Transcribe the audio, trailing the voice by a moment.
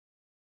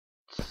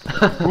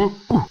Ooh,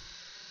 ooh.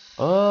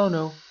 Oh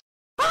no.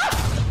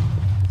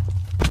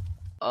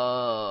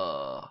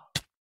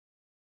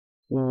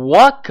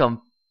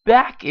 Welcome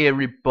back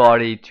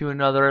everybody to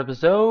another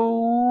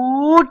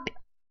episode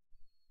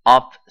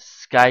of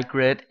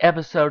SkyGrid.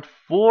 Episode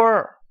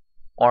 4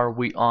 are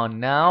we on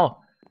now?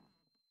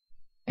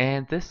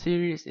 And this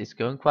series is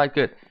going quite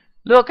good.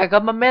 Look, I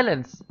got my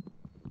melons.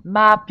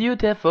 My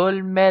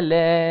beautiful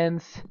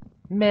melons.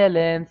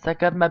 Melons, I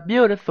got my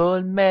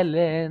beautiful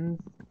melons.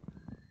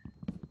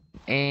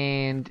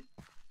 And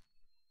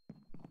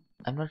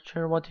I'm not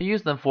sure what to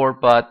use them for,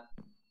 but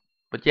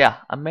yeah,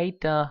 I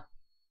made the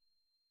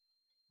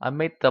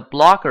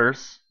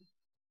blockers.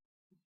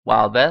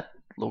 Wow, that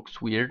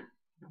looks weird.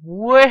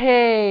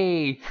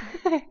 Way!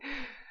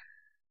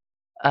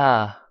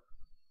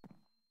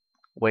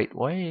 Wait,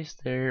 why is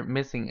there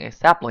missing a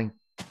sapling?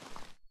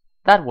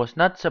 That was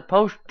not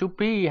supposed to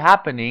be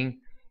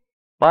happening,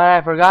 but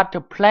I forgot to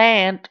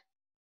plant.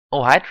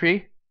 Oh, hi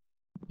tree.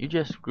 You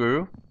just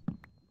grew.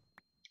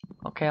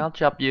 Okay, I'll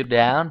chop you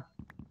down.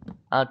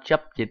 I'll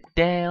chop you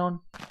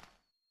down.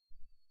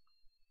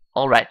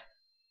 Alright.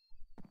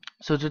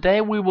 So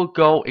today we will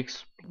go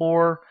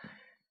explore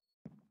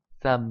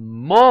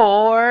some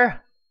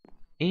more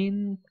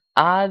in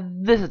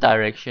this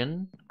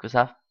direction, because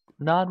I've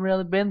not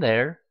really been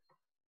there.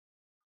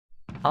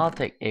 I'll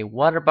take a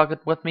water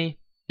bucket with me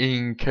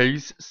in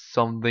case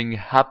something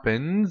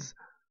happens.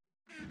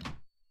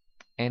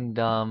 And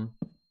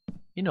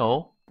you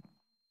know,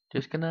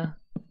 just gonna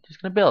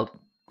build.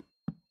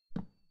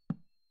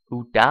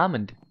 Ooh,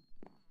 diamond.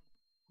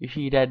 You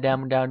see that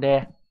diamond down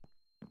there?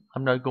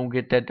 I'm not gonna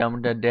get that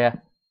diamond down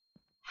there.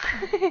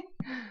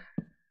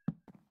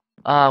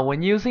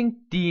 When using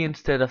D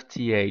instead of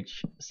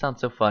TH,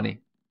 sounds so funny.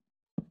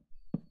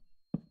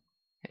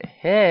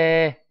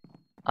 Hey,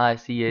 I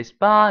see a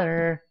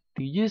spawner.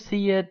 Do you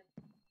see it?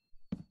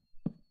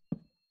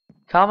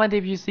 Comment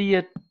if you see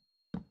it.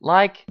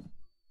 Like,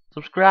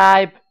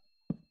 subscribe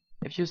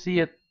if you see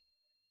it.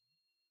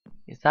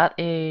 Is that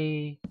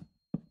a...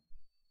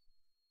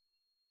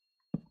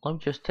 Let me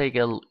just take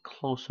a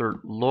closer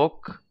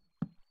look.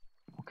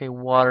 Okay,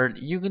 water,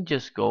 you can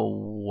just go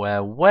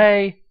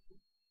away.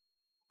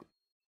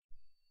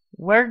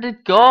 Where did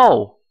it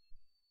go?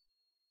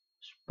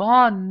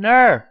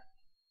 Spawner!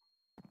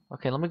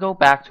 Okay, let me go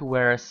back to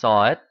where I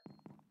saw it.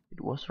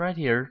 It was right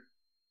here.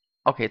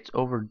 Okay, it's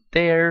over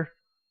there.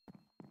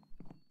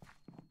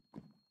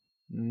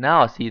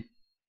 Now I see it.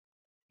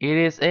 It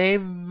is a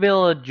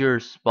villager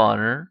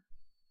spawner.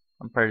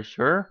 I'm pretty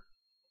sure.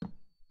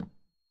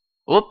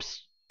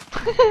 Oops.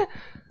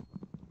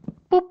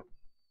 Boop.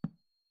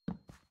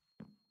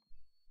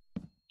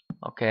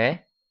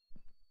 Okay.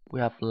 We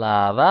have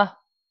lava.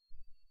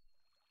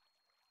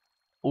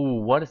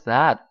 Ooh, what is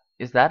that?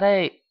 Is that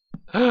a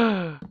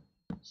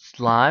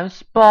slime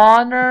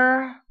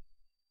spawner?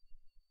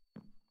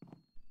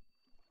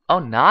 Oh,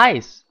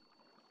 nice.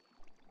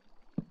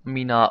 I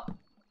mean,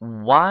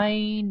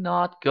 why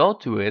not go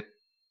to it?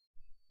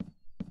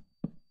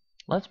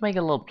 Let's make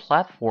a little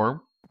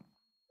platform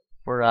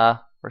for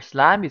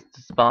slimies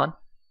to spawn.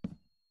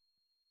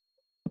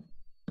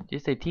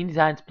 Just a teeny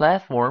tiny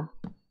platform.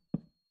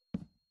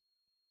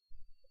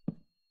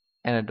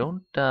 And I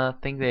don't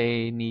think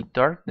they need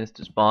darkness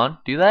to spawn,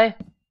 do they?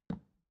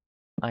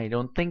 I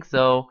don't think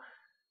so.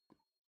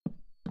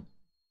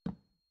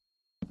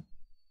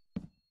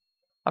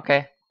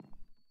 Okay.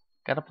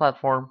 Got a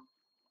platform.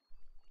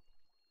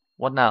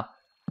 What now?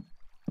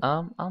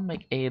 I'll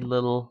make a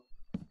little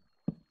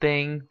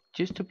thing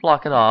just to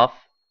block it off.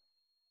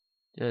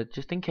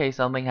 Just in case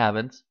something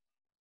happens.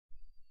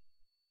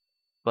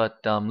 But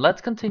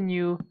let's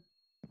continue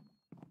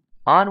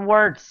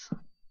onwards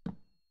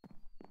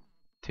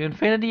to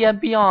infinity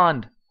and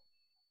beyond.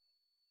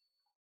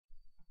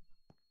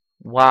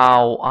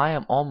 Wow, I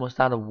am almost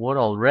out of wood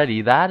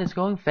already. That is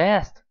going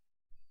fast.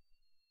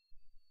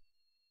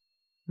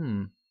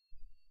 You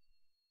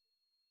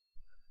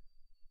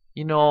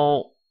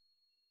know,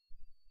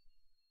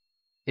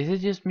 is it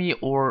just me,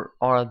 or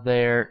are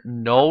there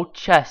no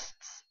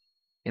chests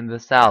in the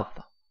south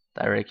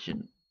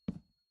direction?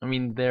 I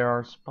mean, there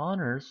are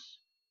spawners.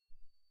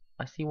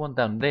 I see one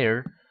down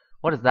there.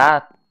 What is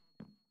that?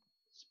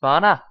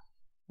 Spawner?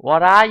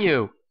 What are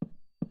you?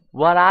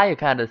 What are you,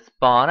 kind of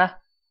spawner?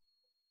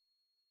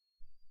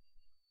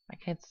 I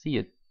can't see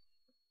it.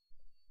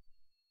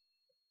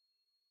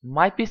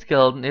 Might be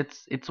skeleton.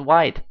 It's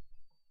white,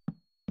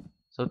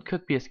 so it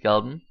could be a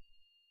skeleton.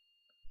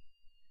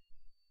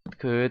 It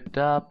could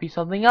be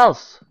something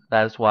else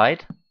that is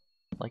white,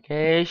 like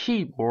a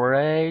sheep or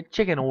a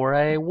chicken or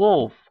a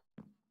wolf.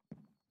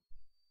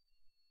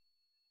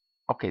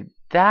 Okay,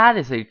 that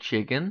is a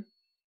chicken.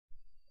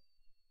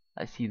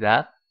 I see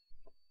that.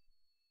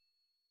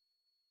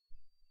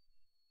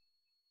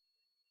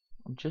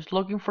 I'm just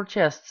looking for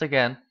chests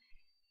again.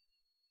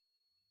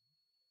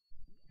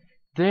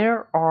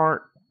 There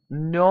are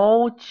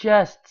no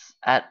chests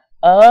at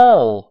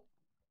all.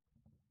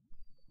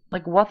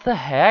 Like, what the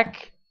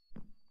heck?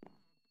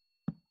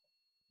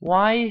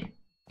 Why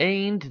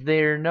ain't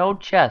there no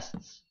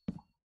chests?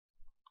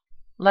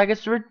 Like,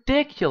 it's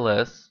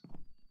ridiculous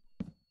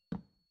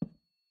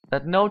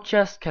that no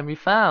chest can be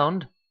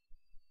found.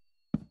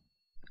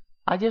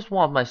 I just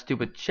want my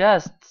stupid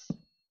chests.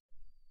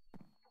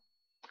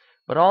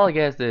 But all I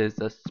guess is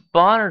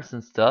spawners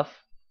and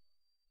stuff.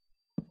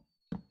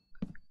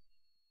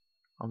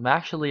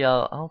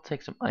 I'll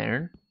take some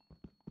iron.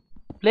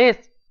 Please!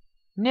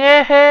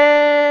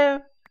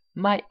 No!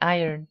 My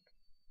iron.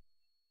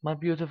 My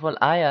beautiful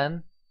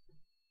iron.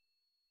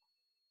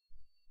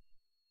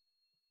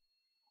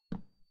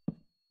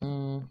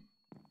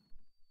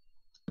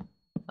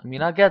 I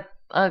mean, I'll get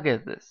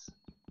this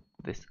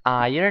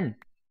iron.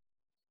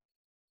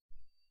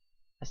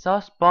 I saw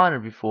a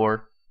spawner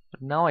before,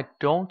 but now I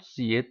don't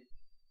see it.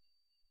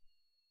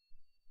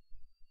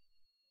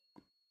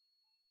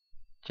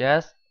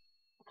 Chest,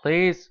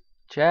 please,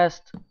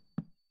 chest.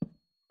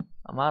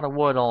 I'm out of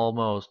wood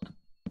almost.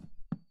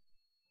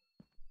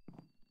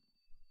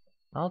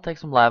 I'll take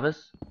some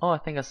lavis. Oh, I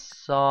think I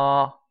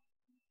saw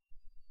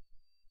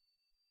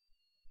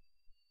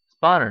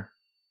spawner.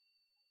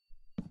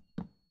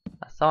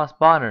 I saw a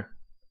spawner.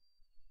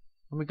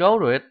 Let me go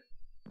to it.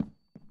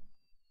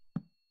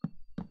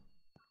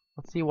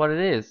 Let's see what it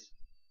is.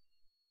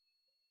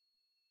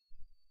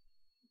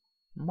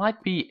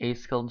 Might be a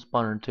skeleton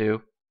spawner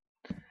too.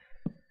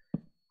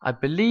 I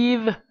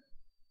believe.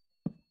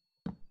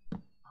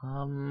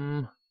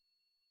 Man,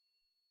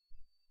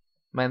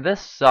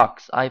 this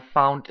sucks. I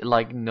found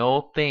like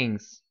no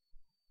things.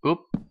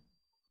 Oop.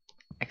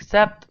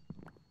 Except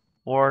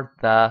for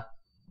the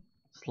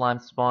slime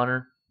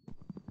spawner.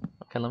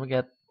 Okay, let me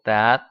get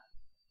that.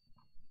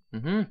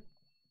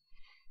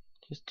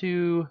 Just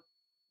to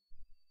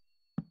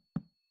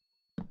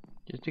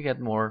get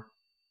more.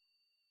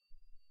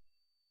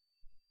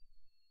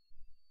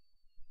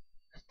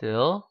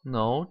 Still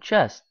no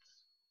chests.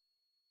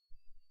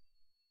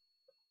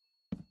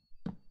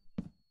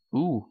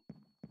 Ooh,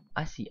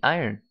 I see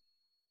iron.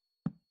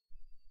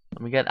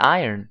 Let me get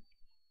iron.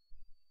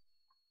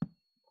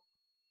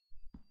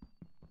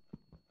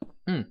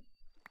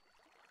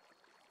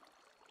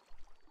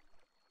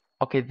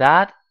 Okay,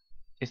 that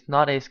is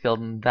not a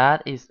skeleton.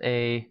 That is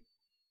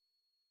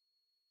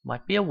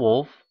might be a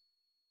wolf.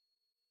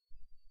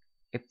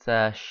 It's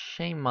a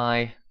shame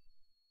I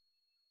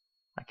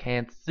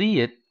can't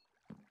see it.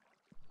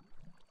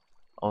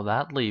 Oh,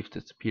 that leaf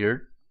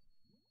disappeared.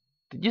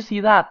 Did you see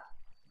that?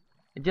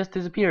 It just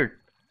disappeared.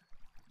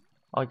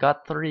 Oh, I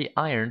got 3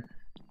 iron.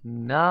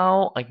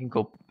 Now I can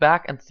go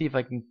back and see if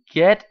I can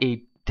get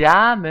a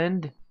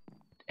diamond.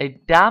 A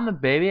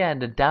diamond, baby,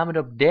 and a diamond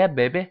up there,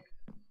 baby.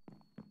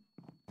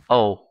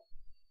 Oh.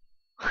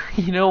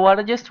 You know what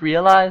I just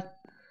realized?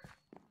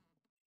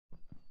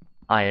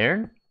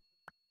 Iron.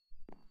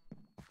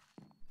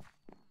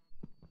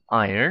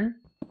 Iron.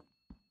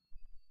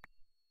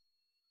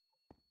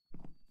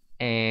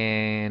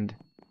 And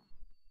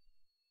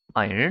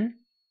iron.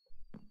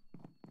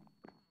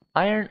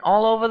 Iron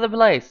all over the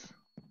place.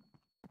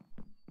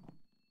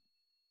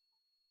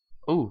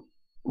 Ooh.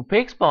 Ooh,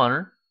 pig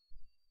spawner.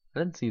 I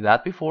didn't see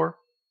that before.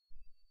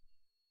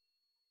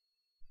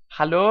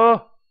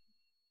 Hello?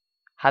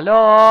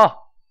 Hello?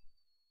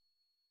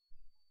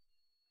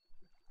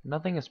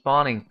 Nothing is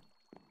spawning.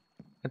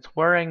 It's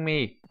worrying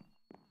me.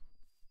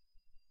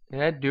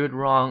 Did I do it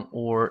wrong,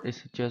 or is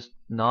it just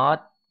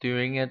not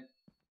doing it?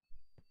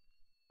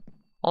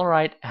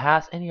 Alright,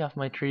 has any of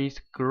my trees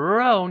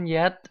grown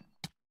yet?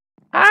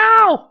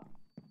 Ow!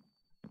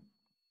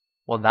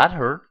 Well, that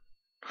hurt.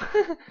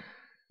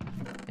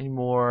 Any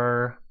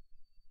more?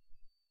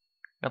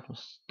 Got some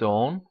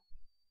stone.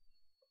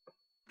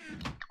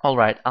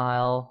 Alright,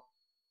 I'll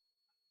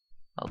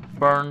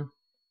burn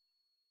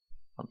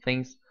some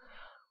things.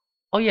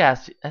 Oh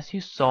yes, as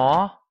you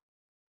saw,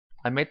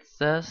 I made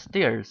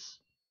stairs.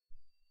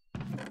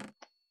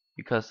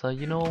 Because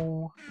you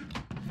know,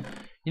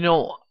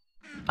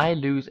 I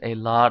lose a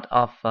lot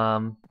of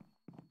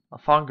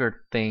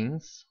hunger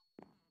things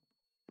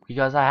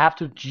because I have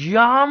to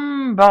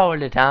jump all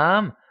the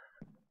time.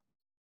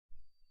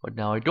 But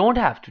now I don't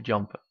have to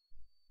jump,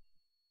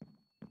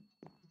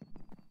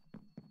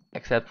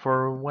 except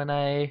for when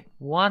I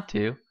want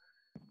to.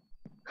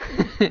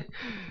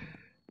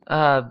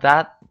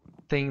 That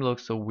thing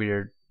looks so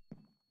weird.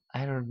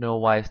 I don't know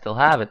why I still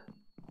have it,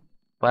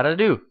 but I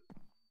do.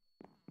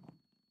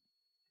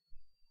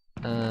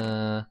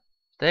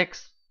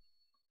 Sticks.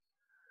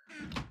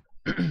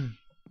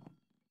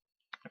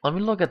 Let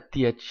me look at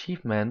the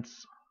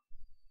achievements.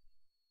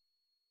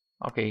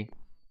 Okay,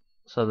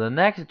 so the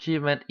next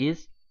achievement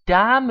is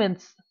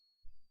diamonds.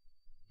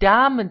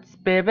 Diamonds,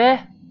 baby.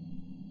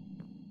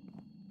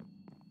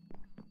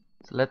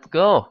 So let's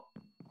go.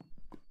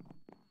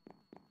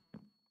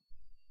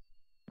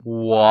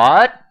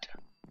 What?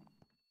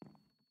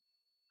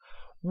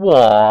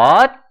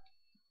 What?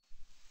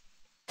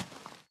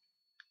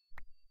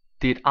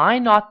 Did I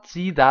not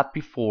see that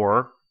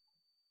before?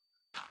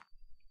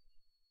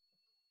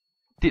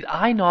 Did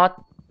I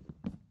not?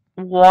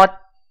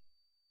 What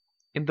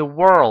in the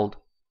world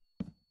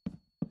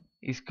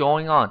is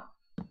going on?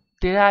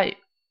 Did I?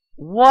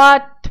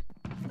 What?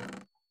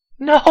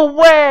 No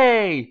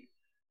way!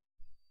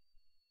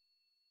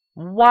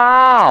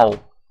 Wow!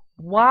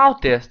 Wow,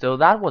 Testo,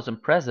 that was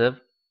impressive.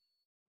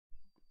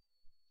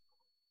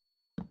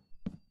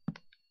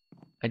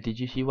 And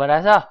did you see what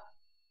I saw?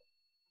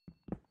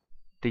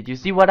 Did you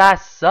see what I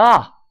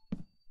saw?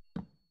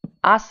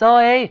 I saw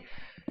a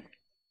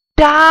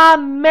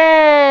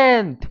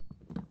diamond!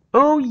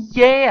 Oh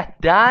yeah,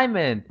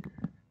 diamond!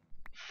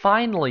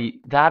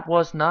 Finally, that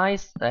was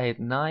nice. A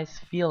nice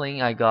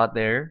feeling I got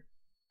there.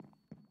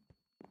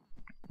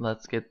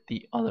 Let's get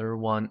the other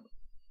one.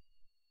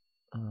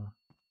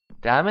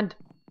 Diamond?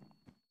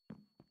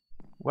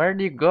 Where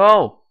do you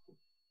go?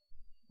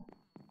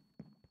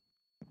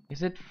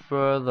 Is it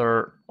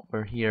further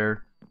over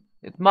here?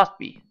 It must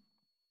be.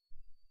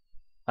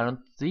 I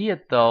don't see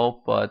it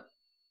though, but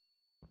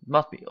it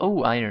must be.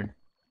 Oh, iron.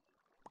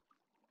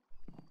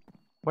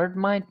 Where'd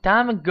my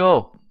diamond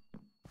go?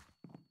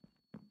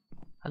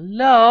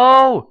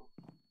 Hello?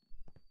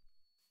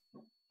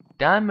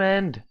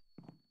 Diamond.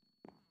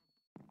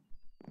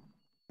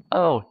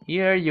 Oh,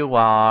 here you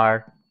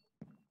are.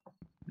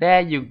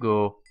 There you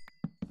go.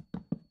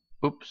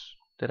 Oops,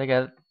 did I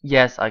get it?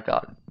 Yes, I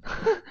got it.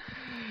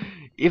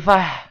 If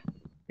I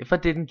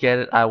didn't get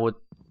it, I would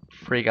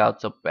freak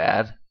out so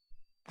bad.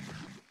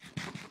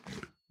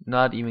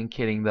 Not even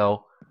kidding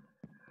though.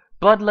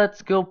 But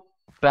let's go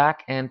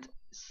back and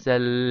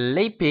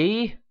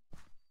sleepy.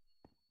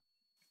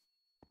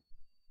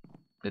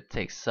 It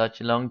takes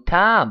such a long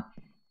time.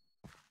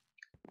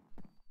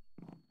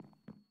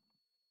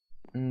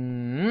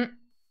 And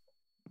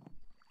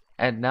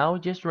now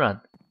just run.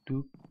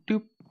 Doop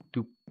doop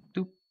doop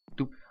doop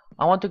doop.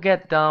 I want to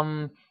get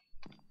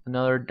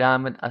another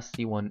diamond. I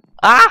see one.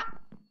 Ah!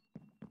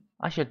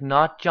 I should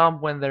not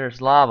jump when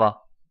there's lava.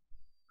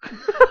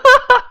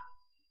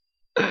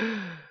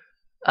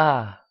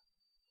 Ah.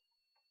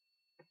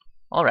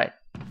 Alright,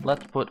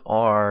 let's put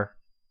our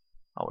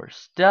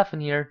stuff in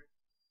here.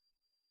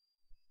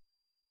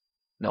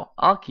 No,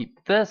 I'll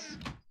keep this.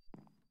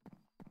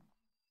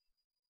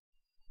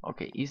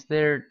 Okay, is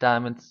there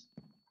diamonds?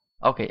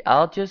 Okay,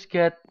 I'll just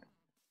get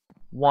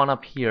one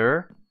up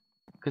here,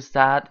 because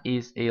that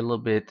is a little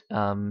bit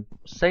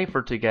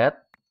safer to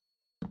get,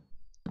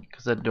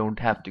 because I don't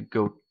have to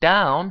go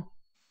down.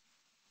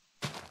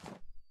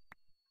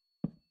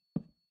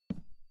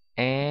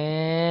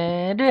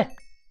 And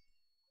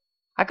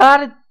I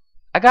got it!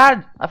 I got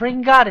it! I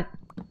freaking got it!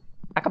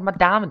 I got my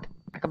diamond!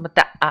 I got my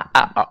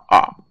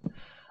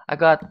I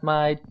got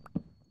my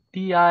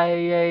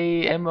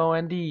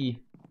diamond.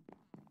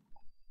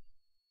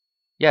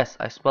 Yes,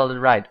 I spelled it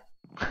right.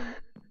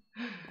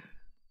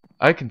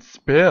 I can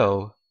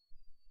spell.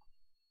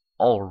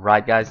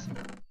 Alright guys.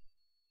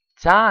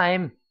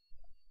 Time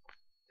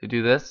to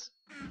do this.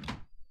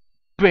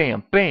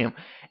 Bam, bam,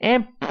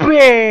 and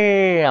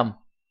BAM!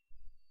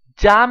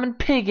 Diamond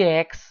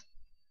pickaxe.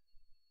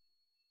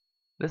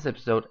 This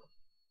episode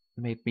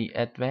made me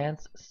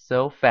advance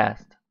so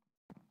fast.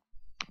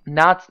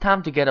 Now it's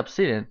time to get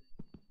obsidian.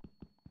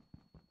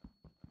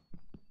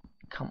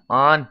 Come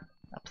on,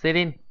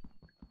 obsidian.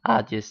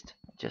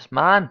 Just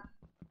man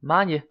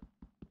you.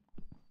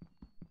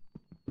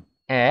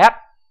 Yep.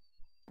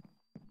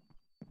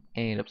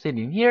 And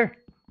obsidian here.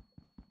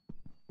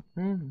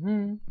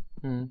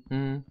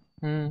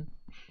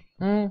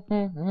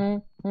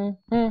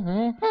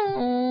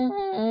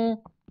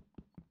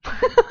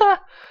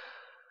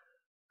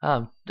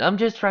 I'm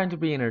just trying to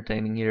be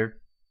entertaining here.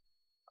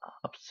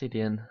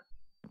 Obsidian.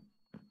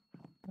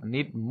 I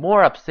need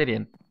more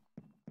obsidian.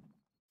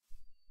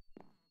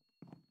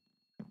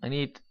 I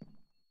need...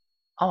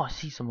 Oh, I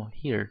see some more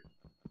here.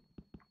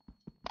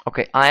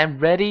 Okay, I am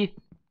ready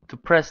to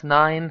press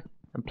 9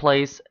 and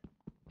place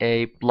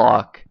a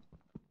block.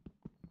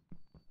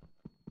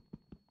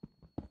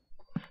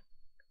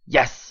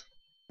 Yes!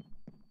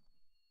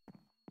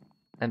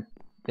 And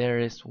there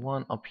is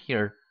one up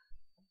here.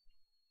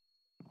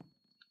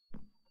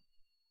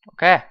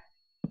 Okay.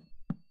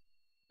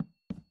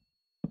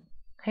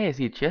 Hey, I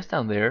see a chest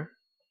down there.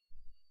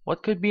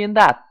 What could be in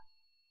that?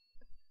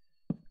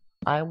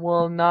 I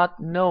will not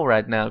know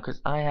right now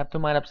because I have to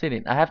mine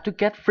obsidian. I have to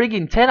get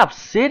friggin' 10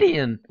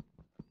 obsidian!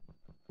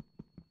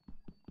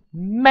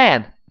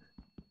 Man!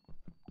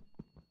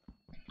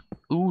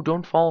 Ooh,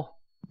 don't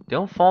fall.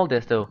 Don't fall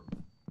this though.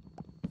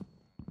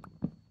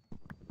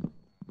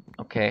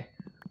 Okay,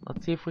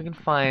 let's see if we can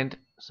find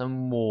some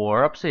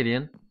more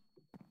obsidian.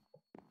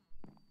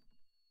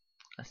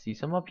 I see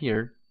some up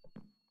here.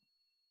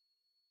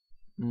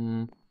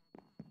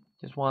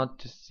 Just want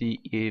to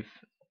see if...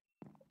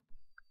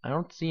 I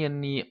don't see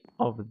any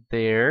over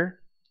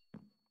there.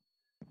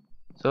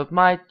 So it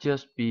might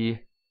just be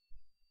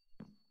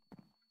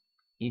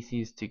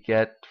easiest to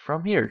get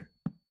from here.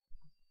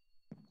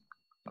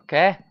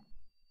 Okay.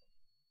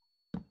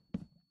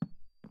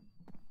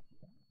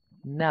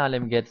 Now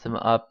let me get some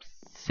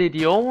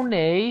obsidian.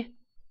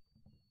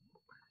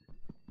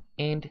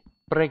 And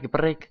break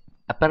my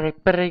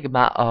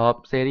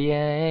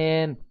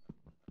obsidian.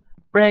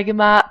 Break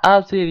my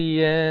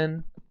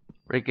obsidian.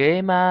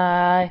 Break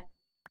my...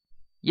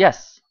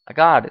 Yes, I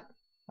got it.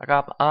 I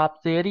got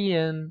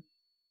obsidian.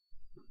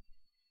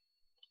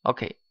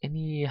 Okay,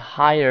 any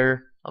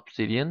higher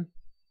obsidian?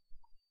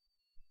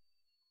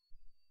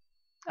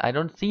 I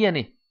don't see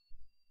any.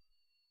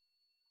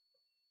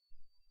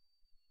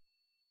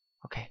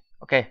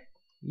 Okay.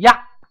 Yeah!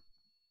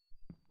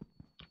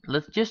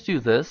 Let's just do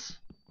this.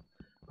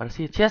 But I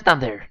see a chest down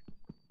there.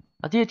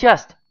 I see a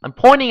chest. I'm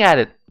pointing at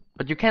it,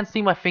 but you can't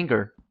see my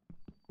finger.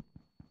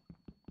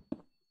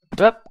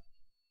 Yep.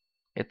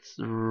 It's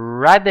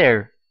right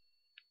there.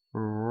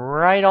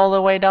 Right all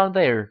the way down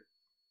there.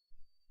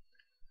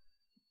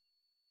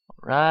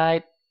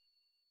 Right.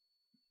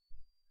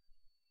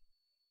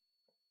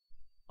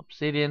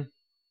 Obsidian.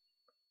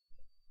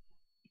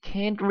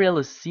 Can't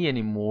really see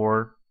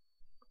anymore.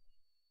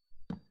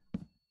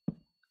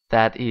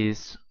 That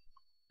is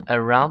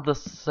around the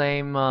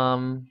same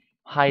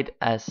height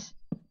as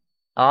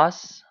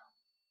us.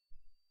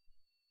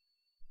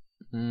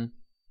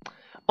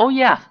 Oh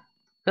yeah,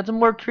 got some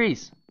more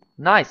trees.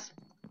 Nice.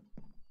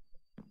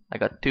 I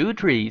got 2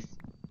 trees,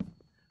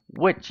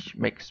 which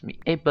makes me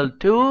able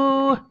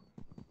to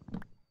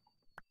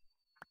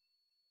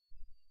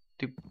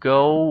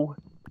go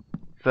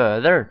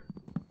further.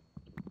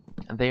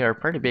 And they are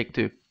pretty big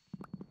too.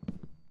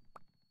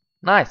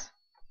 Nice.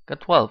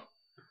 Got 12.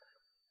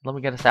 Let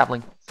me get a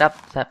sapling.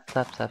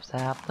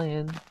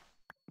 Sapling.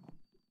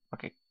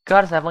 Okay,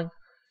 got a sapling.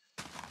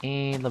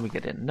 And let me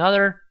get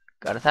another.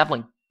 Got a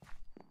sapling.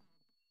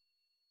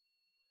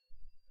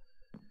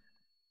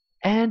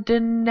 And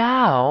then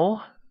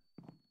now,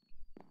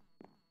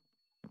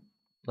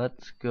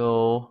 let's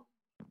go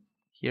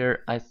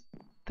here. I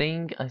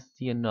think I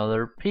see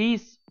another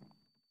piece.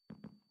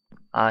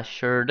 I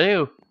sure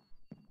do.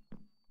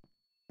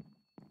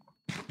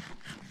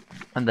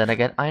 And then I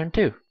get iron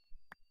too.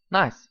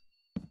 Nice.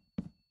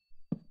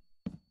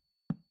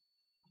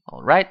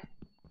 Alright.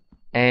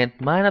 And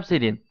mine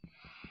obsidian.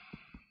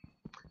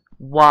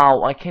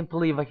 Wow, I can't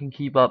believe I can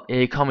keep up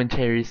a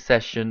commentary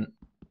session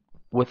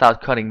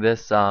without cutting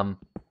this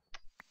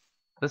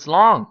this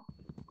long.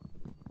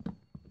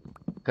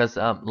 Because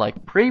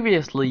like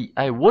previously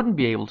I wouldn't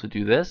be able to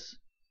do this.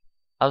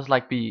 I was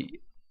like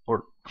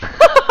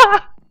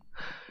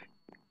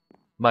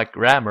my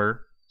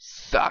grammar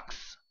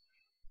sucks.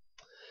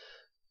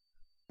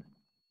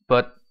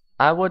 But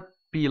I would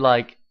be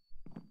like,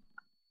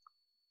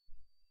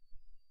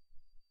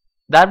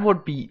 that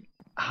would be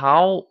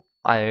how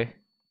I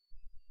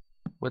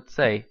would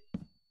say,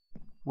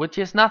 which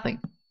is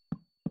nothing.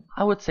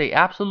 I would say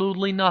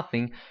absolutely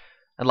nothing,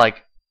 and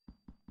like,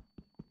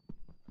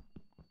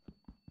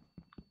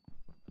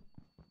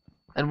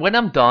 and when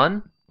I'm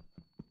done,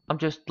 I'm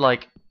just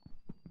like,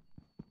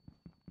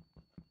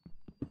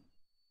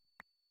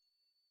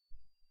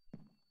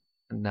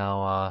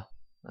 now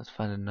let's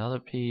find another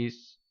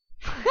piece.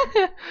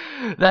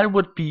 That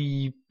would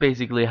be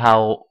basically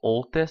how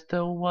old this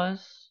though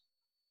was.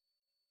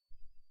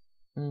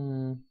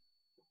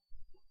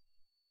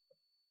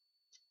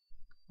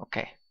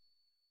 Okay.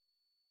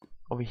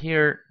 Over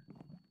here,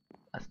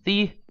 I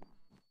see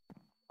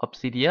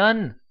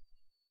obsidian.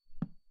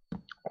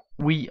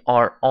 We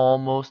are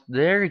almost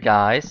there,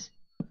 guys.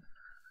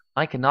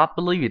 I cannot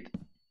believe it.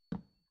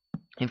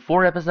 In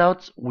 4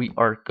 episodes, we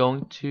are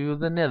going to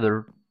the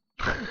Nether.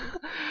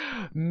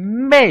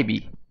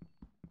 Maybe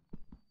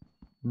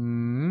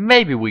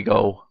we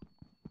go.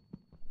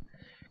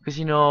 Because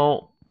you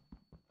know,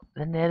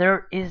 the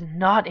Nether is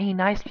not a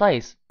nice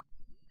place.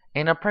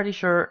 And I'm pretty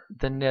sure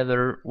the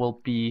Nether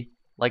will be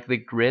like the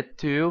grid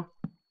too.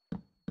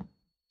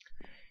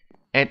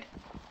 And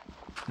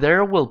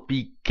there will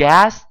be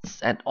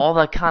ghasts and all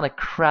that kind of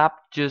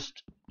crap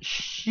just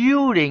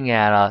shooting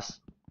at us.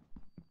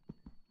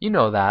 You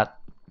know that.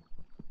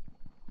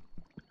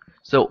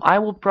 So I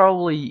will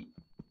probably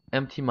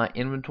empty my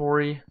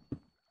inventory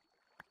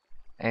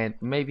and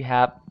maybe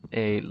have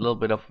a little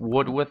bit of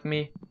wood with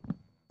me.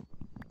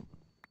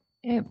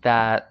 And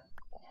that,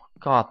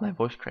 God, my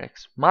voice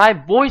cracks. My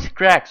voice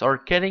cracks are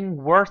getting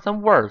worse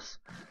and worse.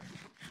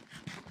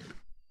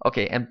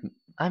 Okay,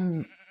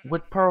 and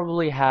would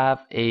probably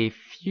have a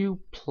few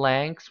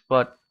planks,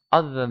 but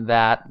other than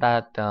that,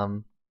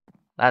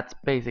 that's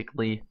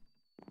basically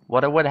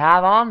what I would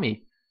have on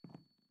me,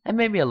 and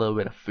maybe a little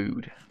bit of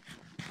food.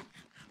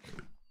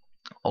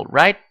 All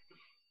right,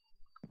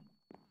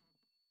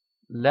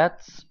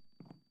 let's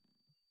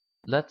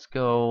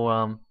go.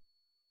 You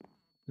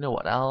know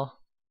what? I'll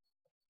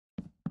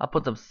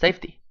put some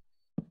safety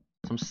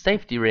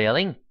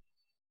railing,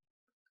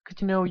 cause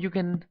you know you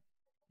can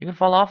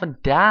fall off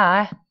and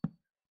die.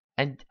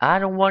 And I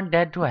don't want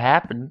that to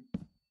happen,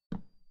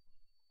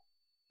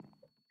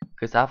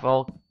 because I've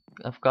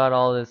got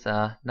all this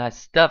nice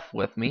stuff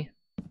with me.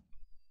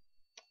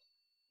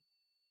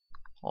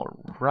 All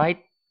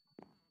right.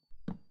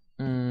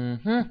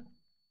 Then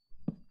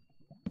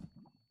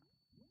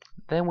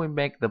we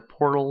make the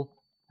portal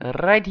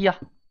right here,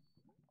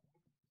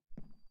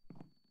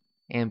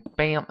 and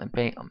bam, and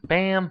bam, and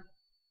bam,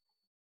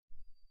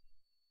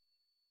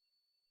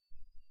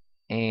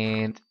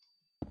 and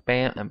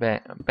bam, and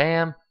bam, and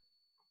bam.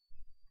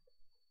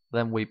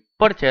 Then we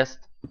put a chest.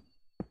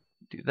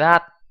 Do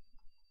that.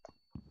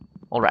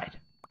 Alright.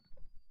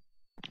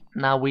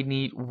 Now we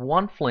need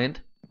 1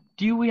 flint.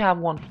 Do we have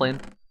 1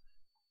 flint?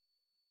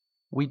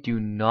 We do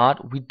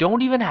not. We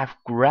don't even have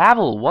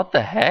gravel. What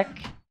the heck?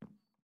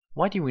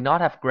 Why do we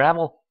not have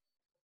gravel?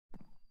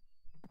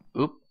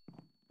 Oop.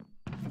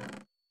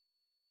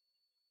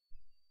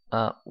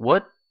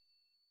 Wood?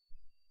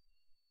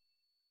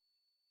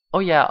 Oh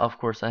yeah, of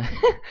course I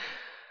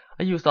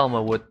I used all my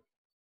wood.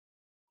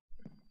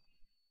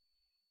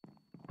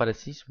 But I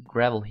see some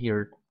gravel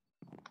here.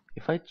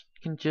 If I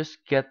can just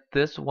get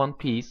this 1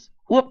 piece.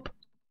 Whoop!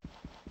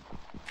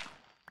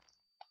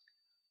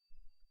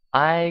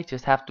 I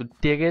just have to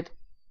dig it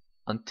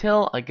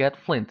until I get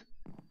flint.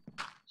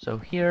 So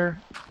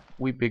here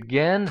we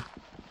begin.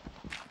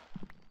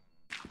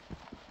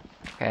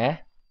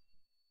 Okay.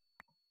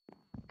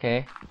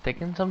 Okay,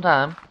 taking some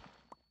time.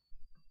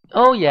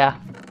 Oh yeah.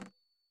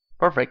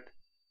 Perfect.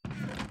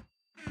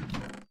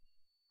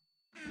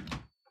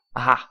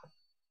 Aha.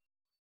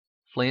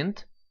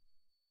 Flint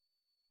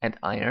and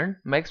iron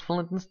makes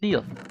flint and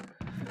steel.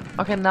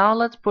 Okay, now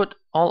let's put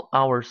all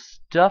our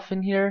stuff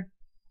in here.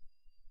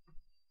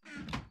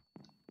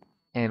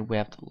 And we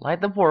have to light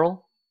the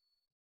portal.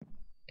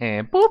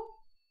 And boop!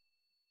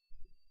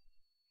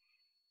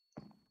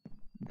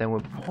 Then we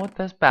put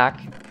this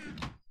back.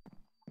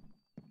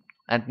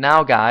 And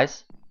now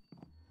guys,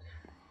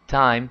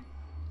 time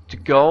to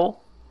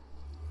go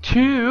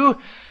to...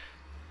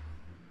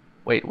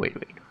 Wait.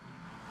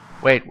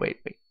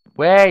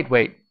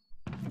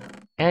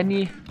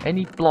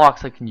 Any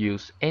blocks I can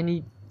use.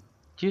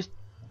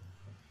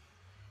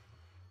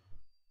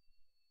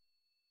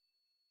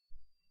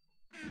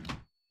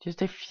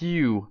 Just a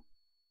few.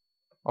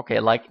 Okay,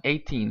 like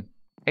 18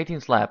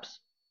 slabs.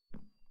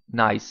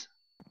 Nice.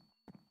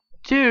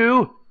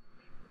 To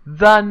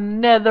the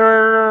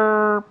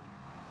Nether.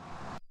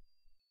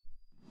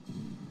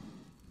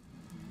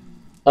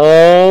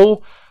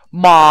 Oh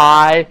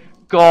my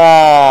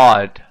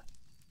god.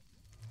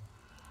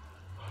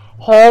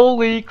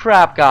 Holy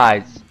crap,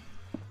 guys.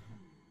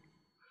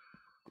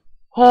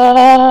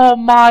 Oh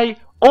my.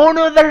 Oh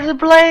no, there's a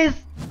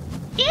blaze.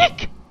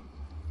 Eek.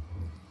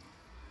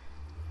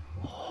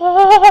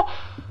 Oh,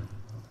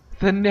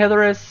 the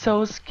Nether is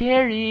so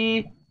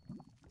scary.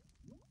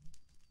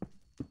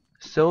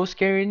 So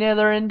scary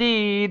Nether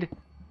indeed.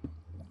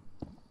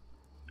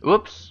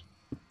 Oops.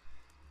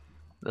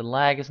 The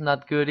lag is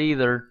not good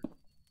either.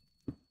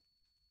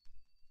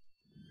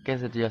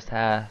 Guess it just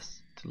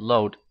has to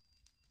load.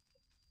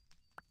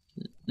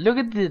 Look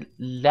at the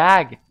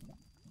lag.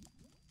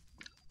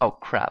 Oh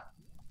crap.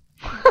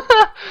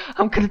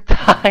 I'm gonna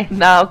die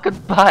now.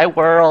 Goodbye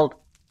world.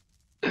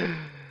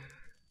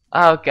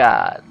 Oh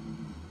god.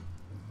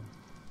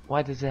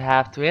 Why does it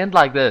have to end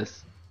like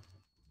this?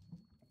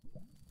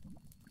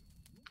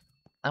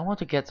 I want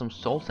to get some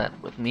soul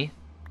sand with me.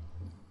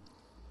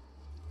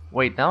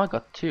 Wait, now I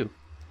got 2.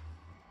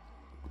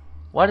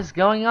 What is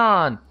going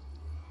on?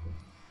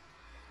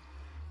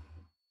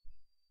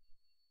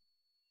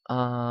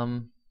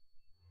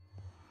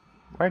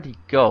 Where'd he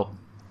go?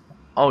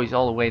 Oh, he's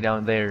all the way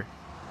down there.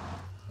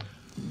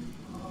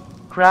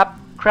 Crap.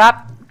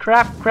 Ah!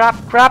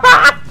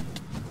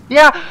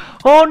 Yeah.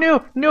 Oh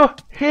no.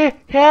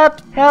 Hey,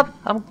 help.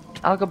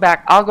 I'll go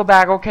back.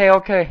 Okay.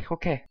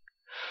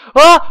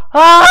 Oh!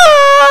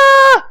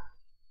 Ah!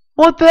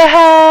 What the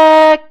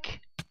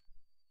heck?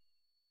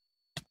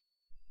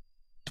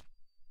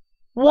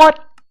 What?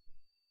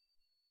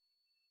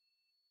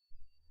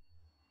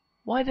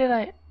 Why did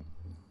I?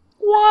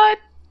 What?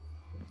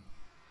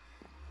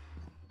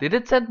 Did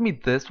it send me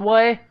this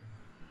way?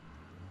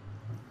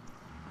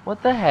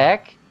 What the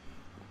heck?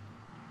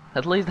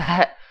 At least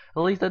I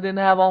didn't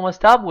have all my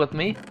stuff with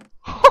me.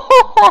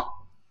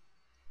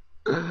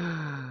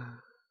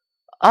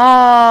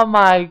 Oh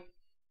my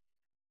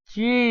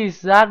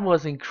jeez, that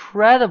was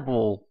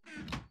incredible.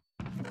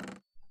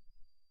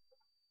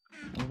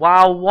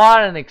 Wow,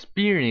 what an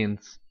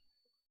experience.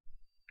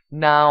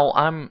 Now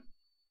I'm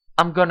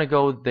gonna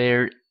go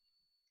there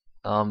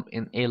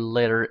in a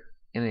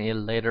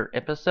later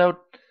episode.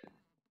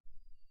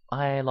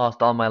 I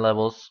lost all my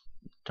levels.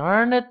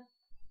 Darn it.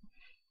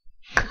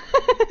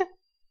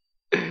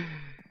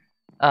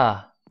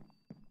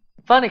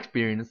 Fun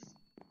experience.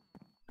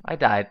 I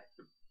died.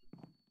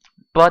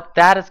 But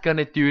that is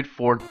gonna do it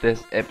for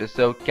this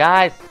episode,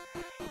 guys.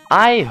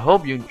 I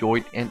hope you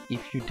enjoyed, and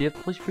if you did,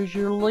 please be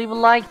sure to leave a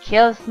like,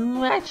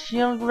 smash,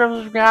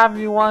 subscribe if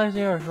you want to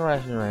see our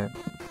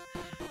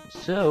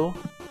So,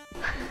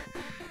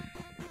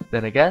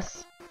 then I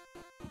guess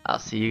I'll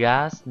see you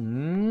guys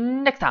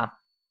next time.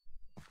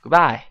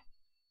 Goodbye.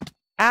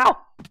 Ow!